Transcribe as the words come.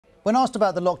When asked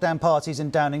about the lockdown parties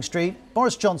in Downing Street,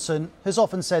 Boris Johnson has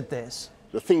often said this.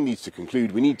 The thing needs to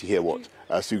conclude. We need to hear what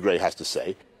Sue Gray has to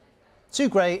say. Sue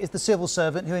Gray is the civil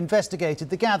servant who investigated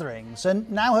the gatherings, and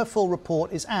now her full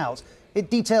report is out.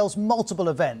 It details multiple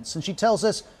events, and she tells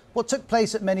us what took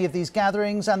place at many of these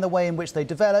gatherings and the way in which they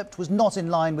developed was not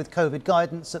in line with COVID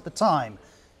guidance at the time.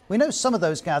 We know some of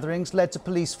those gatherings led to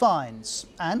police fines,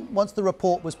 and once the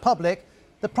report was public,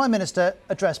 the Prime Minister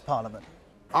addressed Parliament.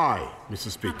 Mr.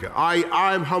 Speaker, I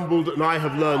am humbled and I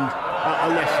have learned a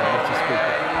lesson, Mr.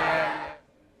 Speaker.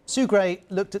 Sue Gray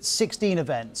looked at 16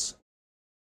 events.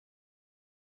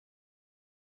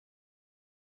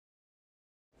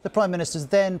 The Prime Minister's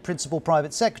then Principal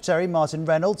Private Secretary, Martin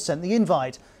Reynolds, sent the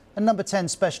invite, and Number 10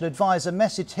 Special Advisor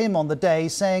messaged him on the day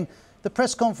saying the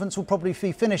press conference will probably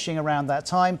be finishing around that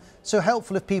time, so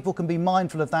helpful if people can be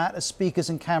mindful of that as speakers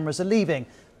and cameras are leaving,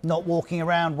 not walking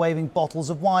around waving bottles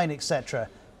of wine, etc.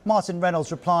 Martin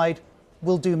Reynolds replied,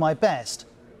 "Will do my best."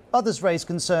 Others raised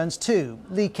concerns too.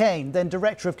 Lee Kane, then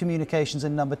Director of Communications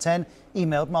in Number 10,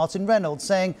 emailed Martin Reynolds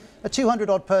saying a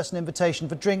 200-odd person invitation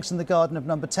for drinks in the garden of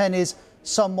Number 10 is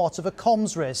somewhat of a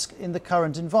comms risk in the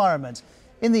current environment.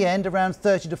 In the end, around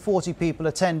 30 to 40 people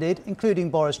attended,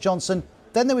 including Boris Johnson.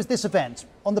 Then there was this event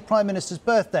on the Prime Minister's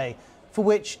birthday, for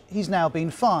which he's now been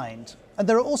fined. And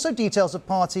there are also details of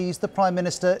parties the Prime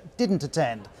Minister didn't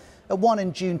attend. At one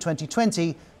in June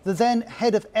 2020, the then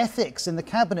head of ethics in the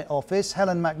Cabinet Office,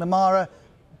 Helen McNamara,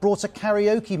 brought a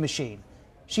karaoke machine.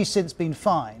 She's since been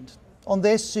fined. On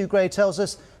this, Sue Gray tells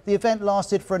us the event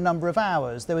lasted for a number of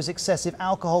hours. There was excessive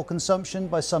alcohol consumption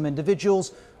by some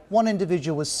individuals. One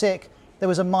individual was sick. There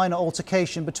was a minor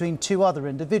altercation between two other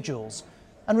individuals.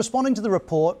 And responding to the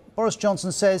report, Boris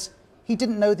Johnson says he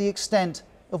didn't know the extent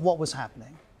of what was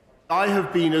happening. I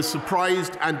have been as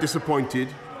surprised and disappointed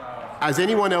as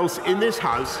anyone else in this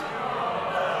House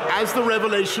as the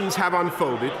revelations have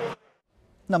unfolded.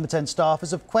 Number 10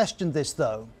 staffers have questioned this,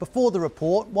 though. Before the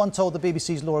report, one told the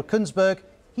BBC's Laura Kunsberg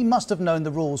he must have known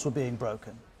the rules were being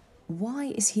broken.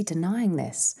 Why is he denying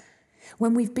this?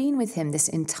 When we've been with him this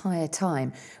entire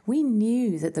time, we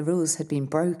knew that the rules had been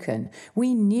broken.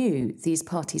 We knew these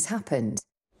parties happened.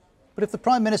 But if the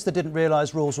Prime Minister didn't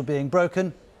realise rules were being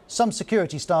broken, some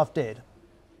security staff did.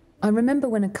 I remember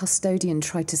when a custodian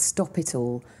tried to stop it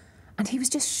all, and he was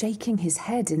just shaking his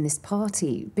head in this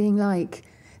party, being like,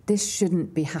 this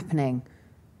shouldn't be happening.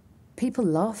 People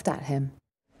laughed at him.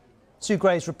 Sue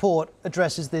Gray's report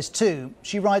addresses this too.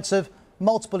 She writes of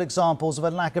multiple examples of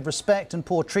a lack of respect and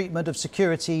poor treatment of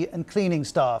security and cleaning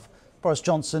staff. Boris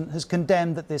Johnson has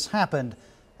condemned that this happened.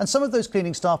 And some of those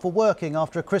cleaning staff were working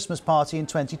after a Christmas party in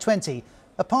 2020,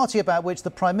 a party about which the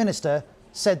Prime Minister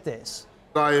said this.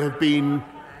 I have been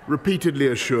repeatedly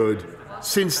assured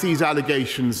since these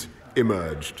allegations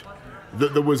emerged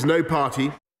that there was no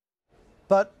party.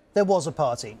 But there was a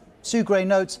party. Sue Gray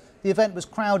notes the event was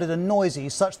crowded and noisy,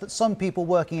 such that some people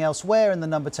working elsewhere in the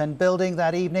Number 10 building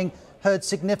that evening heard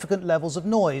significant levels of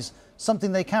noise,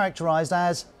 something they characterised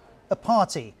as a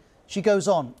party. She goes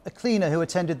on. A cleaner who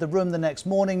attended the room the next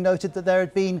morning noted that there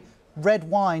had been red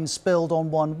wine spilled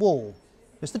on one wall.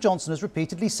 Mr Johnson has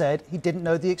repeatedly said he didn't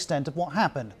know the extent of what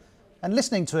happened. And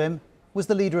listening to him was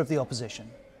the Leader of the Opposition.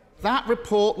 That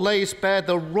report lays bare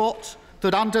the rot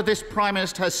that under this Prime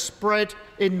Minister has spread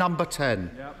in Number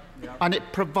 10. And it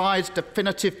provides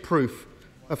definitive proof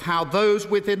of how those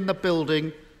within the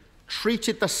building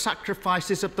treated the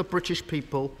sacrifices of the British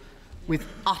people with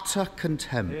utter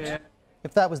contempt.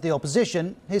 If that was the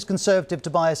opposition, here's Conservative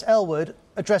Tobias Ellwood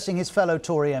addressing his fellow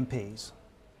Tory MPs.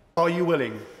 Are you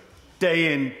willing,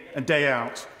 day in and day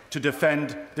out, to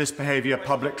defend this behaviour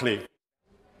publicly?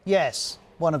 Yes,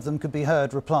 one of them could be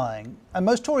heard replying. And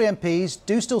most Tory MPs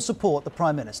do still support the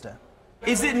Prime Minister.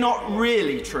 Is it not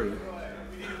really true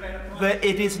that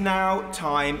it is now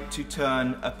time to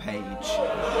turn a page,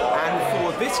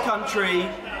 and for this country,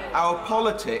 our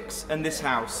politics and this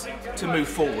House to move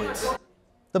forwards?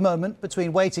 The moment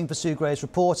between waiting for Sue Gray's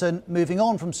report and moving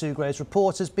on from Sue Gray's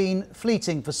report has been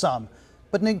fleeting for some.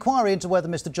 But an inquiry into whether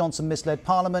Mr Johnson misled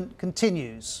Parliament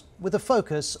continues, with a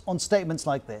focus on statements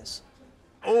like this.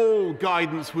 All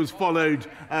guidance was followed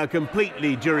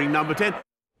completely during Number 10.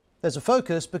 There's a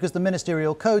focus because the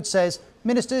Ministerial Code says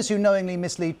ministers who knowingly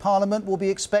mislead Parliament will be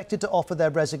expected to offer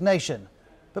their resignation.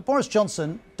 But Boris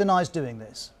Johnson denies doing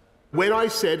this. When I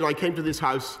came to this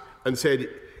House and said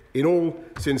in all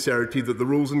sincerity that the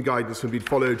rules and guidance had been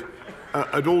followed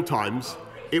at all times,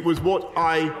 it was what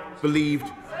I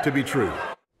believed to be true.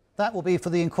 That will be for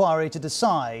the inquiry to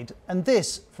decide, and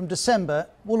this, from December,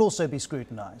 will also be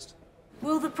scrutinised.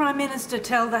 Will the Prime Minister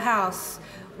tell the House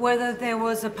whether there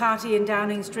was a party in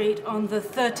Downing Street on the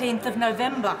 13th of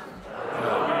November?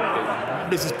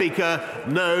 Mr. Speaker,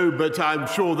 no, but I'm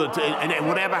sure that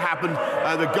whatever happened,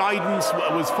 the guidance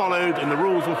was followed and the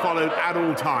rules were followed at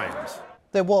all times.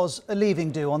 There was a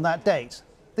leaving do on that date.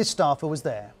 This staffer was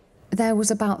there. There was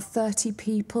about 30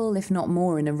 people, if not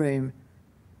more, in a room.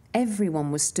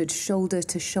 Everyone was stood shoulder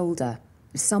to shoulder,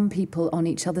 some people on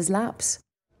each other's laps.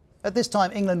 At this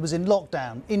time, England was in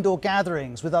lockdown. Indoor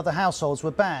gatherings with other households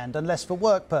were banned, unless for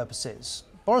work purposes.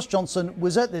 Boris Johnson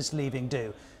was at this leaving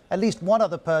do. At least one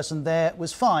other person there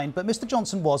was fined, but Mr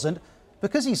Johnson wasn't,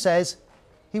 because he says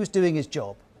he was doing his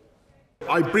job.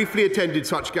 I briefly attended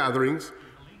such gatherings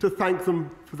to thank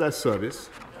them for their service,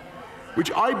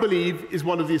 which I believe is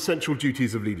one of the essential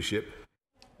duties of leadership.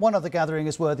 One other gathering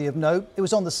is worthy of note. It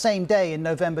was on the same day in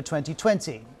November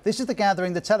 2020. This is the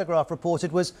gathering the Telegraph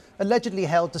reported was allegedly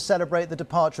held to celebrate the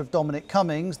departure of Dominic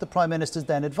Cummings, the Prime Minister's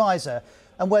then advisor,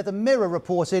 and where the Mirror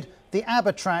reported the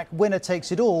ABBA track Winner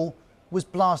Takes It All was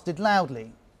blasted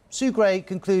loudly. Sue Gray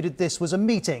concluded this was a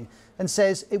meeting and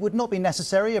says it would not be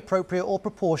necessary, appropriate or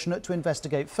proportionate to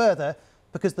investigate further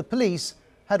because the police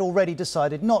had already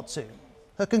decided not to.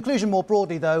 Her conclusion more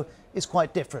broadly, though, is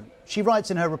quite different. She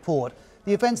writes in her report,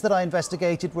 "The events that I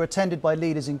investigated were attended by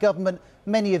leaders in government.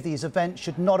 Many of these events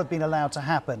should not have been allowed to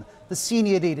happen. The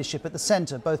senior leadership at the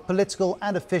centre, both political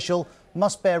and official,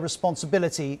 must bear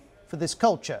responsibility for this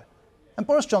culture." And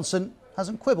Boris Johnson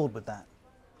hasn't quibbled with that.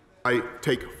 I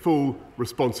take full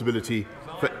responsibility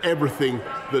for everything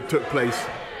that took place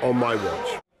on my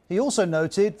watch. He also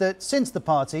noted that since the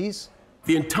parties,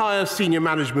 the entire senior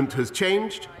management has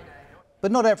changed.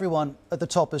 But not everyone at the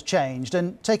top has changed,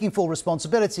 and taking full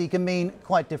responsibility can mean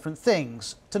quite different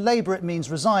things. To Labour it means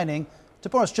resigning, to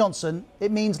Boris Johnson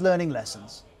it means learning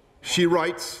lessons. She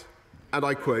writes, and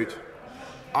I quote,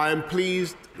 "I am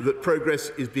pleased that progress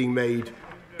is being made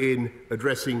in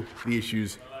addressing the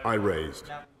issues I raised."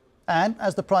 And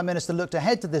as the Prime Minister looked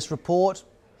ahead to this report,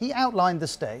 he outlined the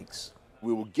stakes.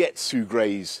 We will get Sue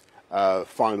Gray's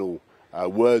final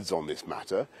words on this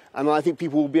matter, and I think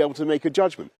people will be able to make a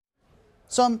judgment.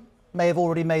 Some may have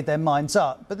already made their minds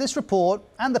up, but this report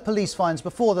and the police fines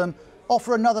before them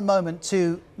offer another moment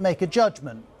to make a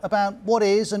judgment about what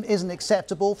is and isn't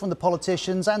acceptable from the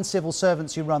politicians and civil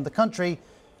servants who run the country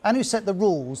and who set the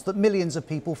rules that millions of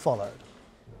people followed.